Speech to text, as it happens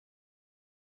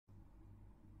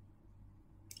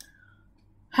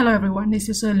Hello everyone, this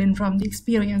is Erlin from the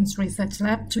Experience Research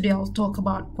Lab. Today I'll talk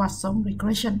about Poisson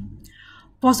regression.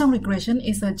 Poisson regression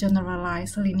is a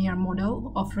generalized linear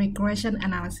model of regression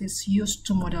analysis used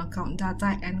to model count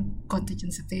data and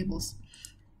contingency tables.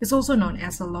 It's also known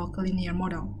as a log linear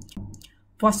model.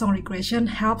 Poisson regression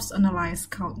helps analyze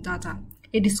count data.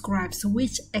 It describes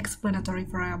which explanatory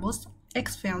variables,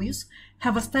 x values,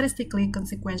 have a statistically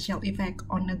consequential effect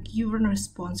on a given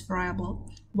response variable,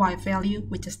 y value,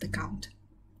 which is the count.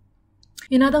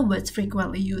 In other words,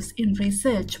 frequently used in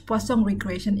research, Poisson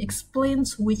regression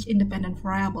explains which independent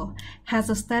variable has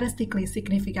a statistically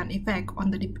significant effect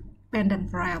on the dependent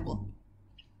variable.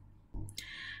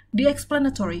 The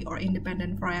explanatory or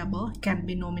independent variable can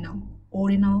be nominal,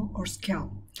 ordinal, or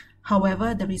scale.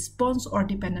 However, the response or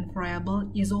dependent variable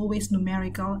is always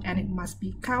numerical and it must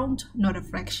be count, not a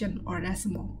fraction or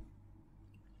decimal.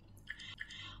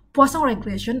 Poisson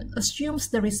regression assumes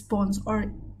the response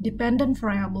or dependent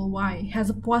variable y has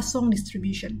a Poisson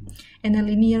distribution, and a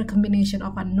linear combination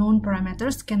of unknown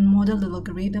parameters can model the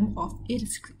logarithm of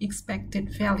its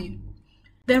expected value.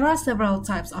 There are several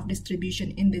types of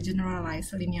distribution in the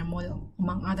generalized linear model.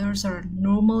 Among others are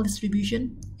normal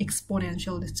distribution,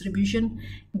 exponential distribution,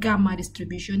 gamma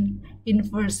distribution,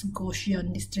 inverse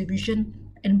Gaussian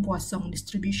distribution, and Poisson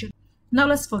distribution. Now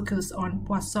let's focus on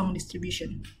Poisson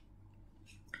distribution.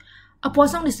 A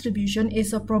Poisson distribution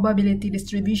is a probability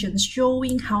distribution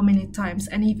showing how many times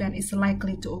an event is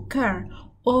likely to occur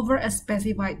over a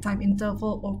specified time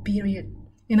interval or period.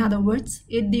 In other words,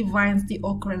 it defines the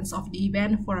occurrence of the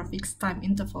event for a fixed time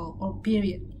interval or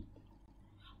period.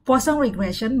 Poisson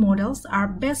regression models are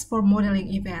best for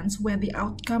modeling events where the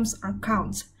outcomes are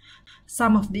counts.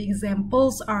 Some of the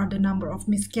examples are the number of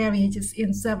miscarriages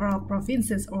in several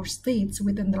provinces or states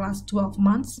within the last 12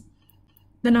 months,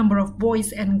 the number of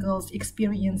boys and girls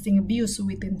experiencing abuse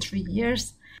within 3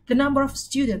 years, the number of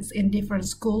students in different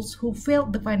schools who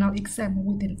failed the final exam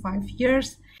within 5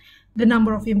 years, the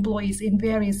number of employees in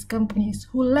various companies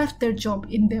who left their job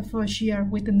in their first year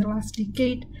within the last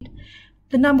decade,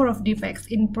 the number of defects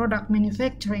in product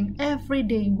manufacturing every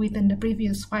day within the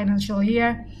previous financial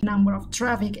year, the number of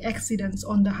traffic accidents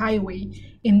on the highway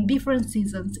in different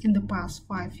seasons in the past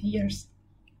 5 years.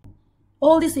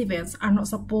 All these events are not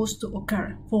supposed to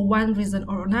occur. For one reason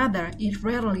or another, it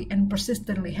rarely and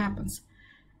persistently happens.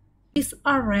 These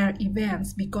are rare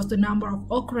events because the number of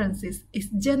occurrences is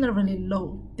generally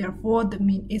low, therefore the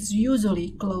mean is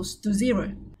usually close to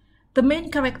zero. The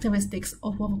main characteristics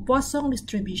of a Poisson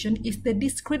distribution is the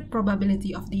discrete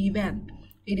probability of the event.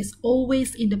 It is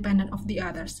always independent of the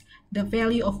others. The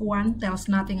value of one tells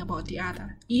nothing about the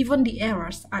other. Even the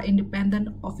errors are independent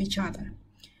of each other.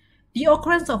 The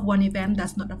occurrence of one event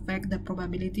does not affect the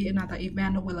probability another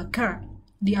event will occur.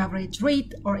 The average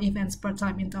rate or events per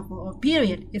time interval or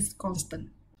period is constant.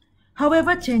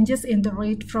 However, changes in the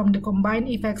rate from the combined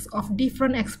effects of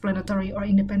different explanatory or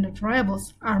independent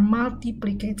variables are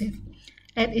multiplicative.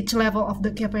 At each level of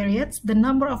the covariance, the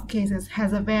number of cases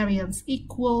has a variance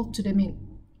equal to the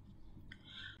mean.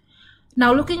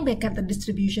 Now, looking back at the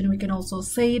distribution, we can also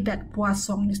say that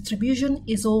Poisson distribution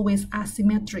is always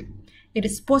asymmetric. It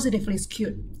is positively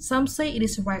skewed. Some say it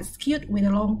is right skewed with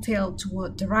a long tail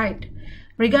toward the right.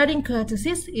 Regarding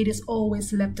curtices, it is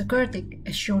always leptokurtic,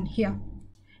 as shown here.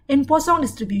 In Poisson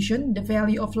distribution, the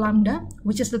value of lambda,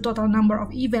 which is the total number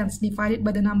of events divided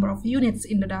by the number of units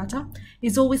in the data,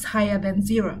 is always higher than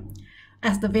 0.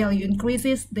 As the value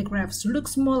increases, the graphs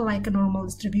looks more like a normal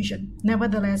distribution.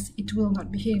 Nevertheless, it will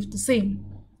not behave the same.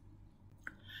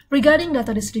 Regarding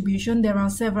data distribution, there are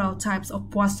several types of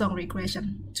Poisson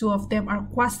regression. Two of them are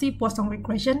quasi-Poisson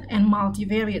regression and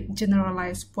multivariate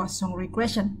generalized Poisson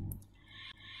regression.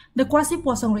 The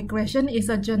quasi-Poisson regression is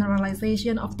a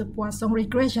generalization of the Poisson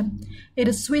regression. It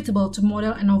is suitable to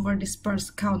model an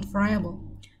over-dispersed count variable.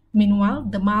 Meanwhile,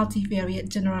 the multivariate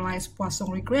generalized Poisson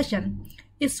regression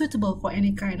is suitable for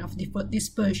any kind of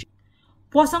dispersion.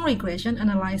 Poisson regression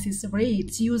analyzes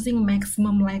rates using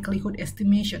maximum likelihood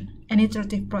estimation, an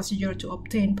iterative procedure to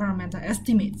obtain parameter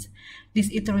estimates.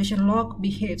 This iteration log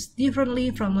behaves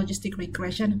differently from logistic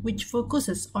regression, which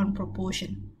focuses on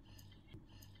proportion.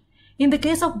 In the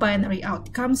case of binary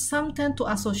outcomes, some tend to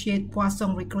associate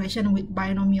Poisson regression with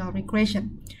binomial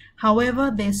regression. However,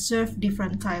 they serve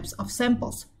different types of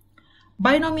samples.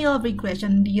 Binomial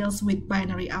regression deals with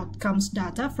binary outcomes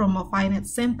data from a finite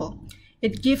sample.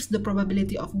 It gives the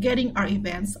probability of getting R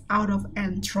events out of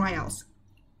n trials.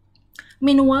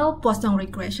 Meanwhile, Poisson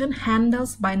regression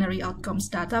handles binary outcomes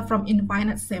data from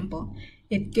infinite sample.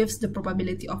 It gives the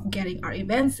probability of getting R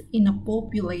events in a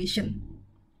population.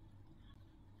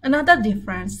 Another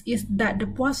difference is that the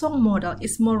Poisson model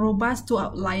is more robust to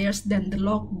outliers than the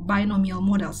log binomial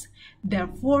models.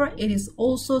 Therefore, it is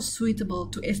also suitable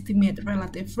to estimate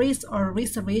relative risk or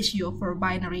risk ratio for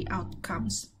binary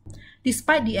outcomes.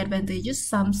 Despite the advantages,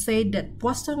 some say that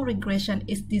Poisson regression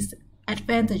is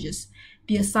disadvantageous.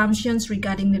 The assumptions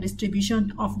regarding the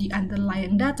distribution of the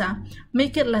underlying data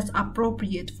make it less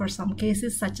appropriate for some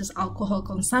cases such as alcohol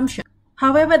consumption.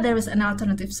 However, there is an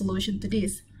alternative solution to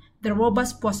this. The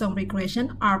robust Poisson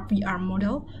regression (RPR)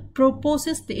 model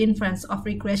proposes the inference of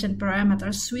regression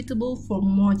parameters suitable for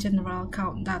more general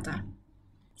count data.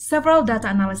 Several data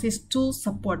analysis tools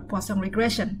support Poisson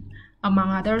regression. Among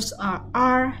others are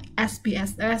R,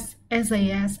 SPSS,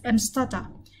 SAS, and Stata.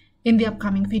 In the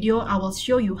upcoming video, I will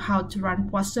show you how to run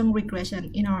Poisson regression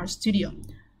in our studio.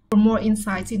 For more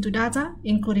insights into data,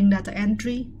 including data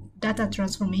entry, data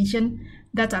transformation,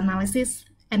 data analysis,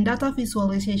 and data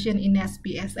visualization in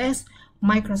SPSS,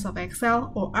 Microsoft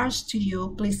Excel, or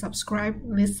RStudio, please subscribe,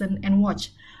 listen, and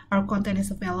watch. Our content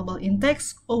is available in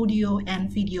text, audio, and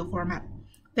video format.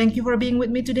 Thank you for being with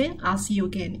me today. I'll see you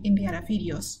again in the other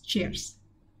videos. Cheers!